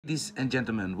Ladies and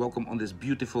gentlemen, welcome on this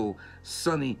beautiful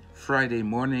sunny Friday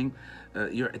morning.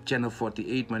 You're at channel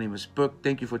 48. My name is Puck.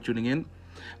 Thank you for tuning in.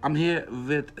 I'm here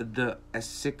with the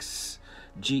S6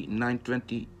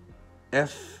 G920F,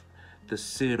 the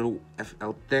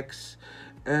 0FL Tex,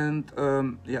 and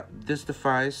this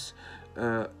device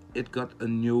it got a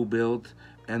new build,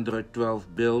 Android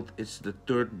 12 build. It's the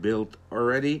third build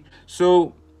already.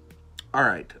 So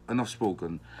alright, enough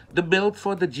spoken. The build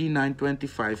for the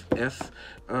G925F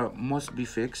must be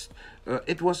fixed.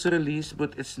 It was released,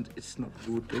 but it's not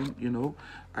booting. You know,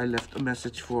 I left a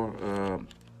message for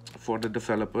the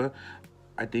developer.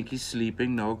 I think he's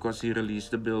sleeping now because he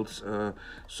released the builds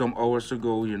some hours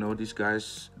ago. You know, these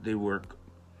guys, they work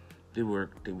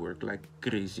like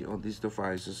crazy on these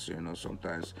devices. You know,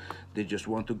 sometimes they just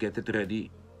want to get it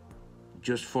ready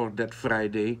just for that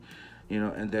Friday, you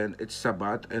know, and then it's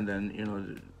Sabbath, and then, you know,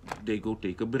 they go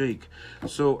take a break.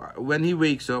 So when he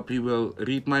wakes up, he will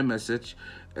read my message,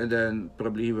 and then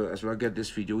probably he will as well get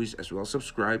this video. He's as well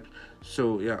subscribed.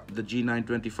 So yeah, the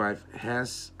G925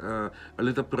 has a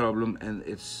little problem, and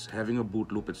it's having a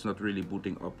boot loop. It's not really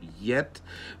booting up yet,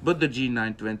 but the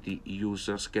G920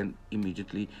 users can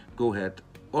immediately go ahead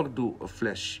or do a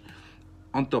flash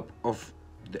on top of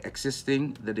the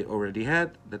existing that they already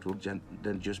had. That will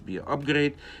then just be an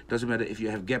upgrade. Doesn't matter if you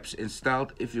have gaps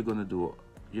installed. If you're gonna do,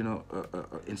 you know,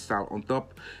 install on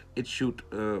top, it should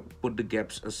put the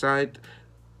gaps aside,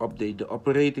 update the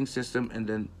operating system, and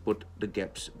then put the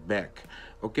gaps back.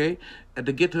 Okay, at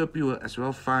the GitHub you will as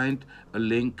well find a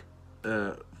link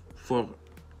for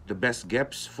the best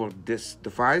gaps for this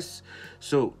device.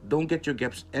 So don't get your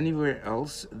gaps anywhere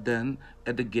else than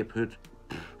at the GitHub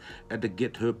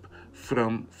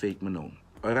from Fake Manon.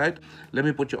 Alright, let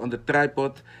me put you on the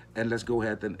tripod and let's go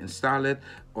ahead and install it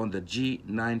on the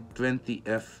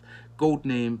G920F,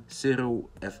 codename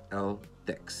 0FL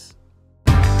Tex.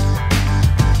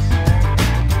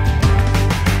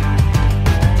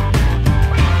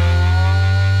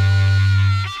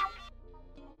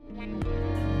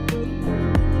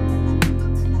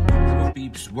 Hello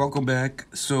peeps, welcome back.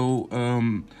 So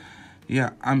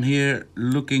yeah, I'm here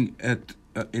looking at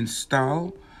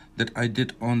install that I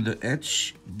did on the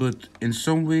Edge, but in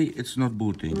some way it's not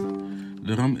booting.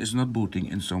 The ROM is not booting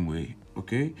in some way.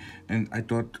 Okay, and I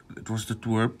thought it was the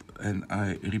twerp, and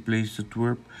I replaced the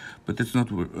twerp, but it's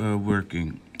not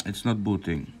working. It's not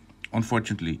booting,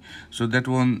 unfortunately. So that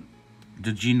one,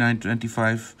 the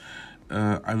G925,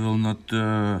 I will not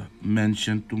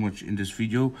mention too much in this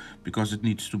video because it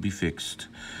needs to be fixed.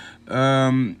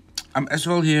 I'm as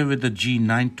well here with the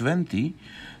G920,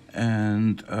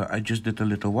 and I just did a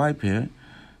little wipe here,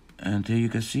 and here you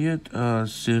can see it,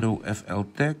 0FL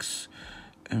Tex,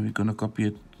 and we're gonna copy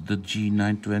it to the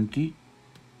G920.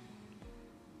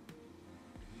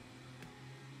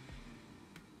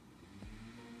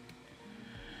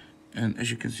 And as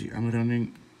you can see, I'm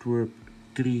running twerp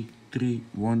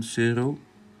 3310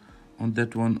 on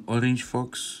that one. Orange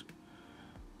Fox.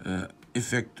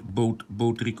 Effect,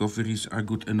 both recoveries are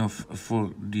good enough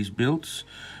for these builds.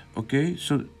 Okay,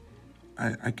 so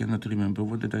I cannot remember,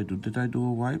 what did I do? Did I do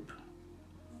a wipe?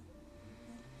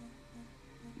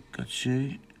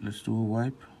 Gotcha. Let's do a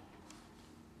wipe.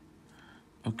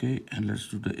 Okay, and let's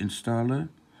do the installer.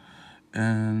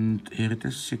 And here it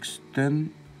is,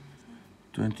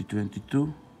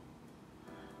 6/10/2022.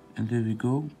 And there we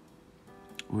go.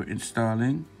 We're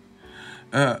installing.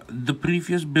 The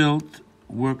previous build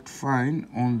worked fine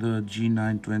on the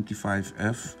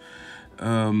G925F.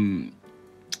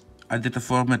 I did the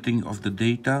formatting of the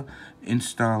data,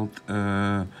 installed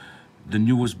the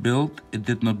newest build. It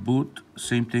did not boot,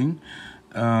 same thing.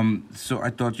 So I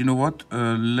thought, you know what,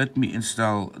 let me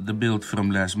install the build from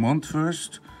last month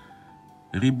first.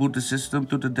 Reboot the system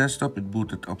to the desktop. It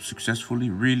booted up successfully,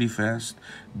 really fast,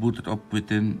 booted up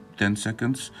within 10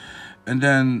 seconds. And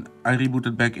then I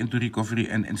rebooted back into recovery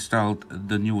and installed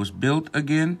the newest build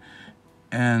again,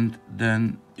 and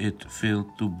then it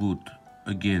failed to boot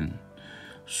again.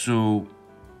 So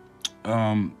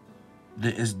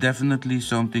there is definitely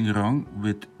something wrong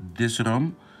with this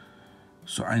ROM.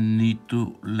 So I need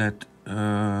to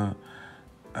I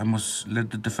must let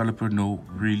the developer know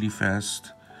really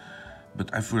fast.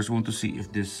 But I first want to see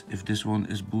if this one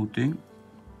is booting,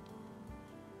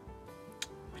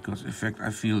 because in fact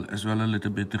I feel as well a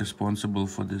little bit responsible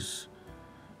for this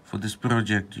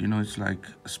project. You know, it's like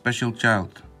a special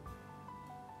child,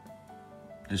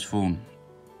 this phone.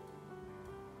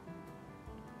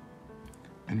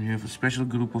 And we have a special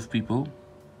group of people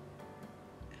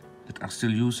that are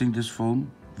still using this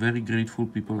phone. Very grateful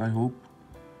people, I hope.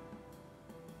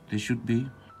 They should be.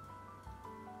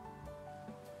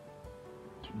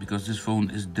 because this phone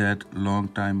is dead long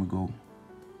time ago.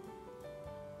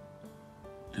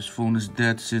 This phone is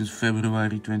dead since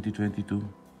February 2022,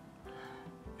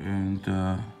 and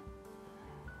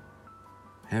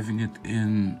having it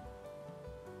in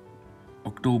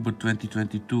October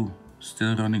 2022,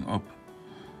 still running up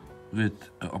with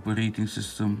an operating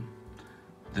system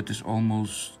that is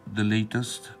almost the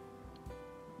latest,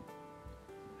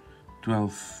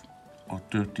 12 or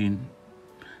 13.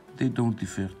 They don't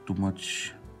differ too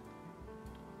much.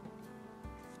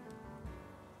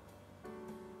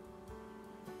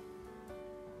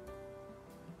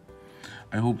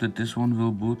 I hope that this one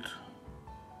will boot.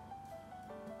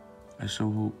 I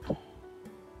so hope.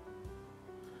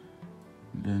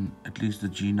 Then at least the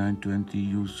G920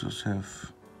 users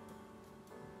have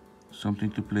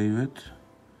something to play with.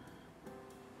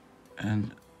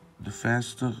 And the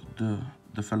faster the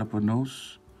developer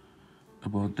knows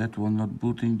about that one not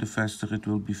booting, the faster it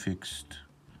will be fixed.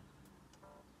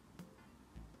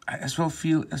 I as well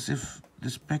feel as if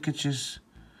this package is...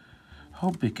 How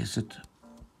big is it?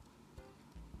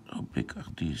 How big are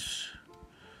these?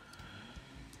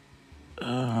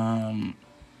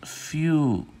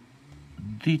 Few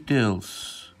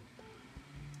details.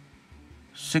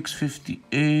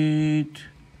 658,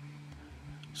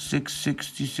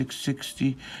 660,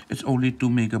 660. It's only 2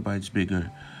 megabytes bigger.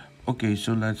 Okay,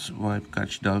 so let's wipe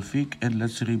cache Dalvik and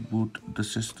let's reboot the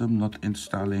system, not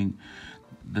installing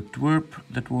the twerp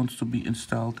that wants to be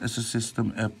installed as a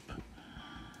system app.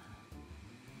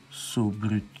 So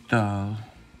brutal.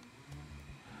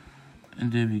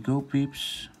 And there we go,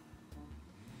 peeps.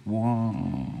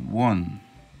 1,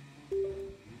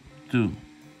 2,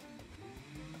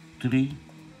 3,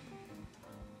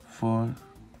 4,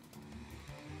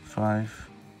 5,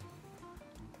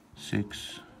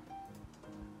 6,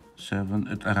 7.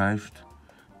 It arrived.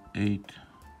 8,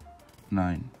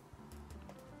 9.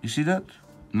 You see that?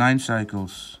 9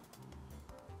 cycles.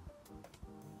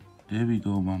 There we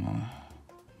go, mama.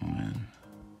 Oh man.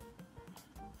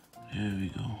 There we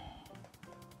go.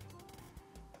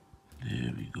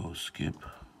 There we go. Skip.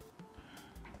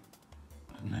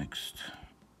 Next.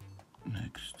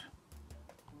 Next.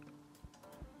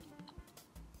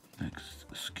 Next.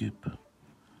 Skip.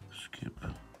 Skip.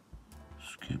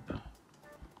 Skip.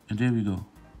 And there we go.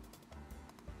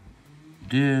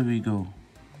 There we go.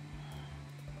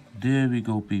 There we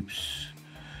go, peeps.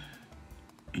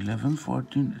 11,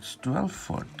 14. It's 12,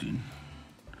 14.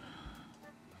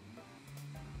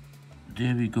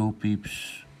 There we go,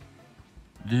 peeps.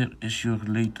 There is your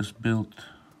latest build.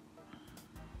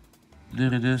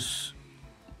 There it is.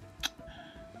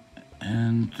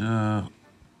 And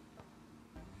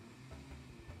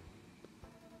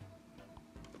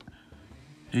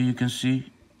here you can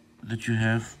see that you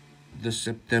have the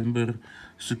September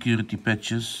security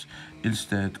patches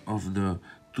instead of the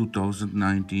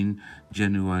 2019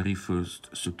 January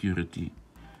 1st security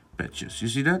patches. You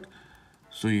see that?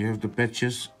 So you have the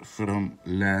patches from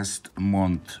last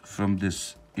month, from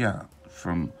this, yeah,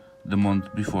 from the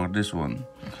month before this one.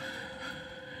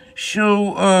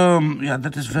 So, yeah,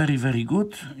 that is very, very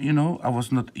good. You know, I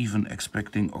was not even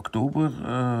expecting October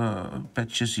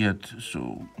patches yet.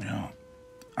 So, yeah,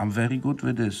 I'm very good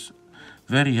with this.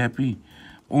 Very happy.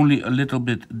 Only a little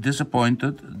bit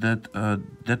disappointed that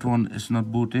that one is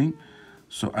not booting.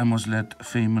 So I must let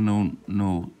Fingerprint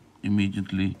know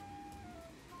immediately.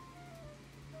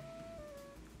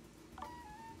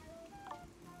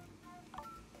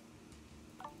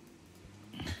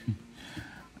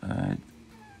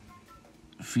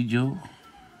 Video.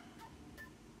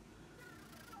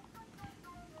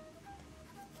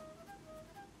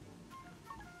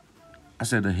 I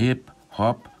said a hip,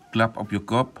 hop, clap op your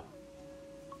kop.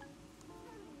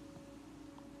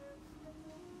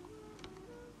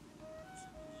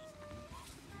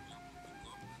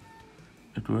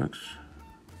 It works.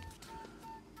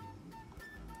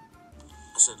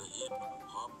 I said a hip,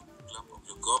 hop, clap op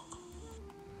your kop.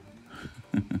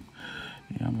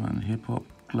 Ja man, hip hop,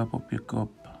 klap op je kop.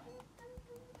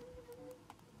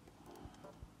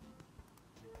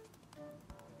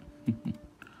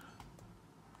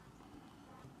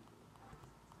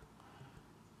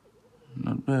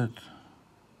 Not bad.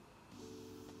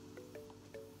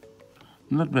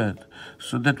 Not bad.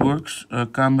 So that works.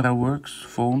 Camera works.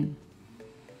 Phone.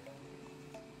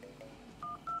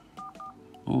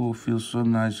 Oh, feels so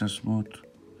nice and smooth.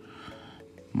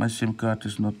 My SIM card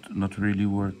is not really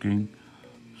working.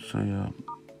 So yeah.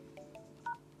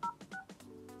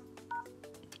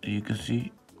 You can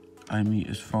see IMEI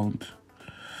is found.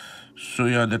 So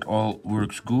yeah, that all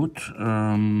works good.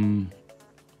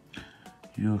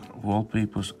 Your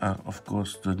wallpapers are of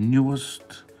course the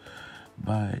newest.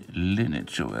 by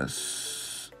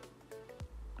LineageOS.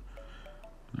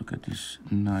 Look at these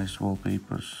nice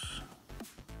wallpapers.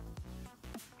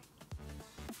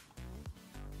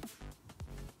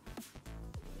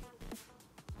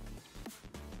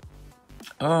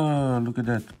 Oh, look at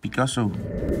that, Picasso.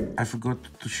 I forgot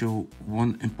to show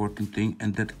one important thing,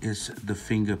 and that is the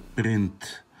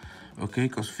fingerprint. Okay,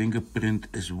 because fingerprint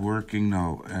is working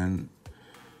now, and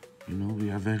you know,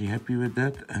 we are very happy with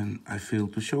that, and I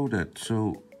failed to show that.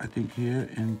 So I think here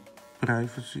in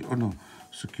privacy, or no,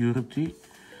 security,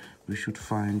 we should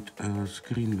find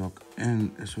screen lock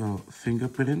and as well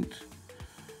fingerprint.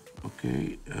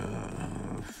 Okay,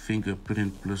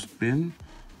 fingerprint plus pin.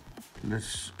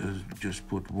 Let's just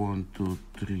put 1, 2,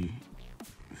 3,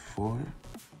 4.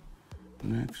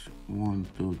 Next, 1,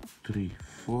 2, 3,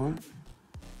 4.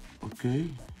 Okay.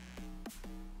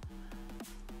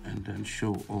 And then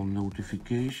show all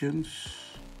notifications.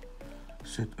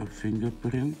 Set up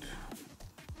fingerprint.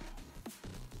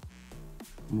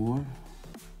 More.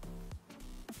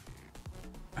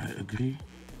 I agree.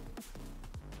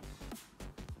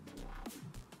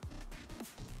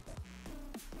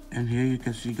 And here you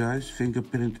can see, guys,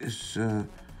 fingerprint is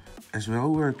as well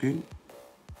working.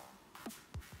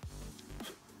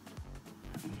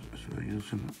 So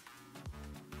using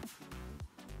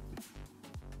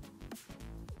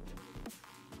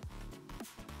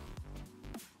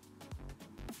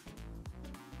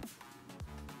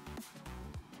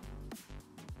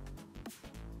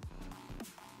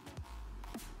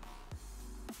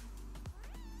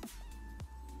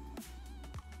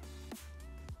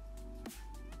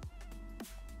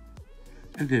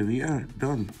and there we are,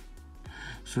 done.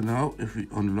 So now if we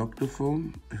unlock the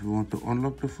phone, if we want to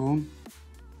unlock the phone,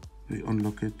 we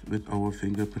unlock it with our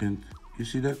fingerprint. You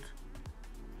see that?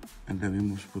 And then we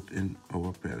must put in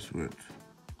our password.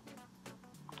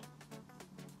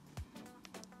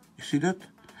 You see that?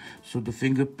 So the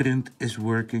fingerprint is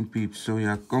working, peeps. So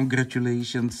yeah,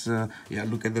 congratulations. Yeah,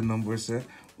 look at the numbers.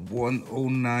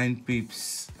 109,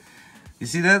 peeps. You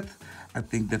see that? I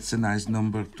think that's a nice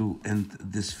number to end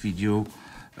this video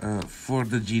for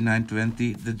the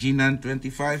G920. The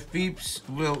G925 peeps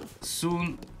will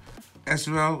soon as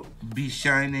well be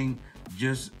shining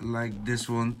just like this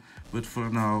one. But for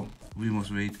now, we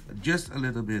must wait just a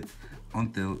little bit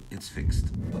until it's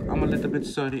fixed. I'm a little bit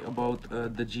sorry about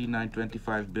the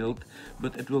G925 build,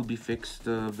 but it will be fixed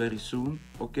very soon,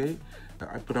 okay?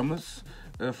 I promise.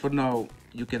 For now,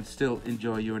 you can still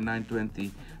enjoy your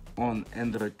 920 on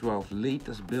Android 12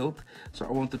 latest build. So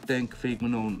I want to thank Fake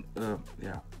Manon,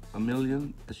 yeah, a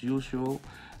million as usual.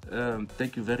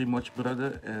 Thank you very much,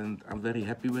 brother, and I'm very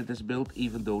happy with this build,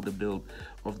 even though the build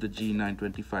of the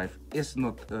G925 is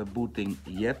not booting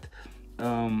yet.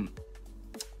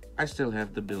 I still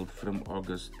have the build from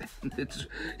August and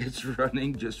it's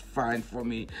running just fine for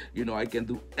me. You know, I can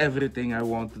do everything I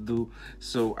want to do,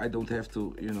 so I don't have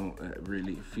to, you know,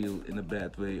 really feel in a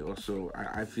bad way or so.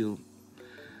 I feel,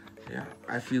 yeah,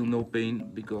 I feel no pain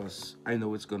because I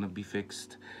know it's gonna be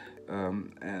fixed.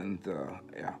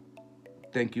 Yeah,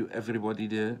 thank you everybody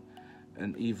there,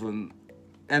 and even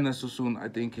Anna so soon, I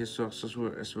think his sources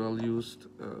were as well used.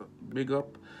 Big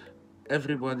up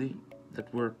everybody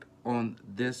that worked on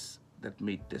this, that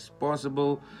made this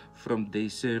possible from day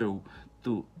 0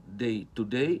 to day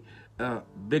today.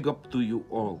 Big up to you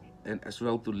all, and as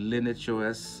well to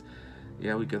LineageOS.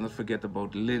 Yeah, we cannot forget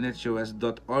about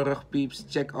lineageos.org, peeps.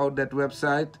 Check out that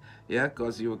website, yeah,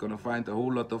 because you're gonna find a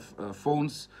whole lot of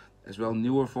phones, as well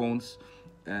newer phones,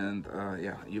 and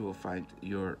yeah, you will find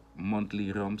your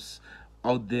monthly ROMs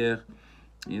out there,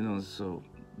 you know. So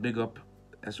big up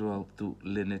as well to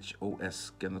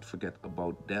LineageOS, cannot forget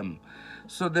about them.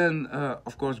 So then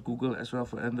of course Google as well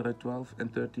for Android 12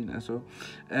 and 13 and so,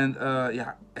 and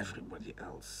yeah, everybody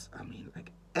else, I mean,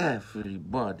 like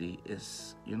everybody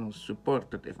is, you know,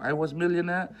 supported. If I was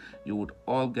millionaire, you would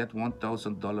all get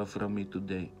 $1,000 from me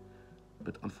today,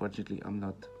 but unfortunately I'm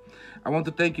not. I want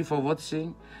to thank you for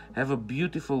watching. Have a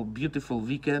beautiful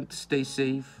weekend. Stay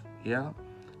safe, yeah,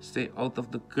 stay out of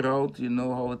the crowd, you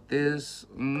know how it is.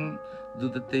 Do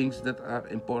the things that are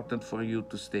important for you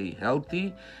to stay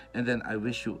healthy, and then I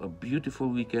wish you a beautiful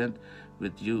weekend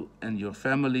with you and your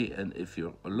family, and if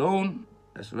you're alone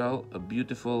as well, a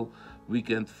beautiful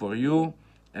weekend for you,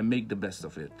 and make the best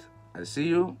of it. I see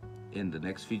you in the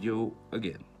next video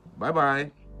again. Bye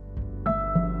bye.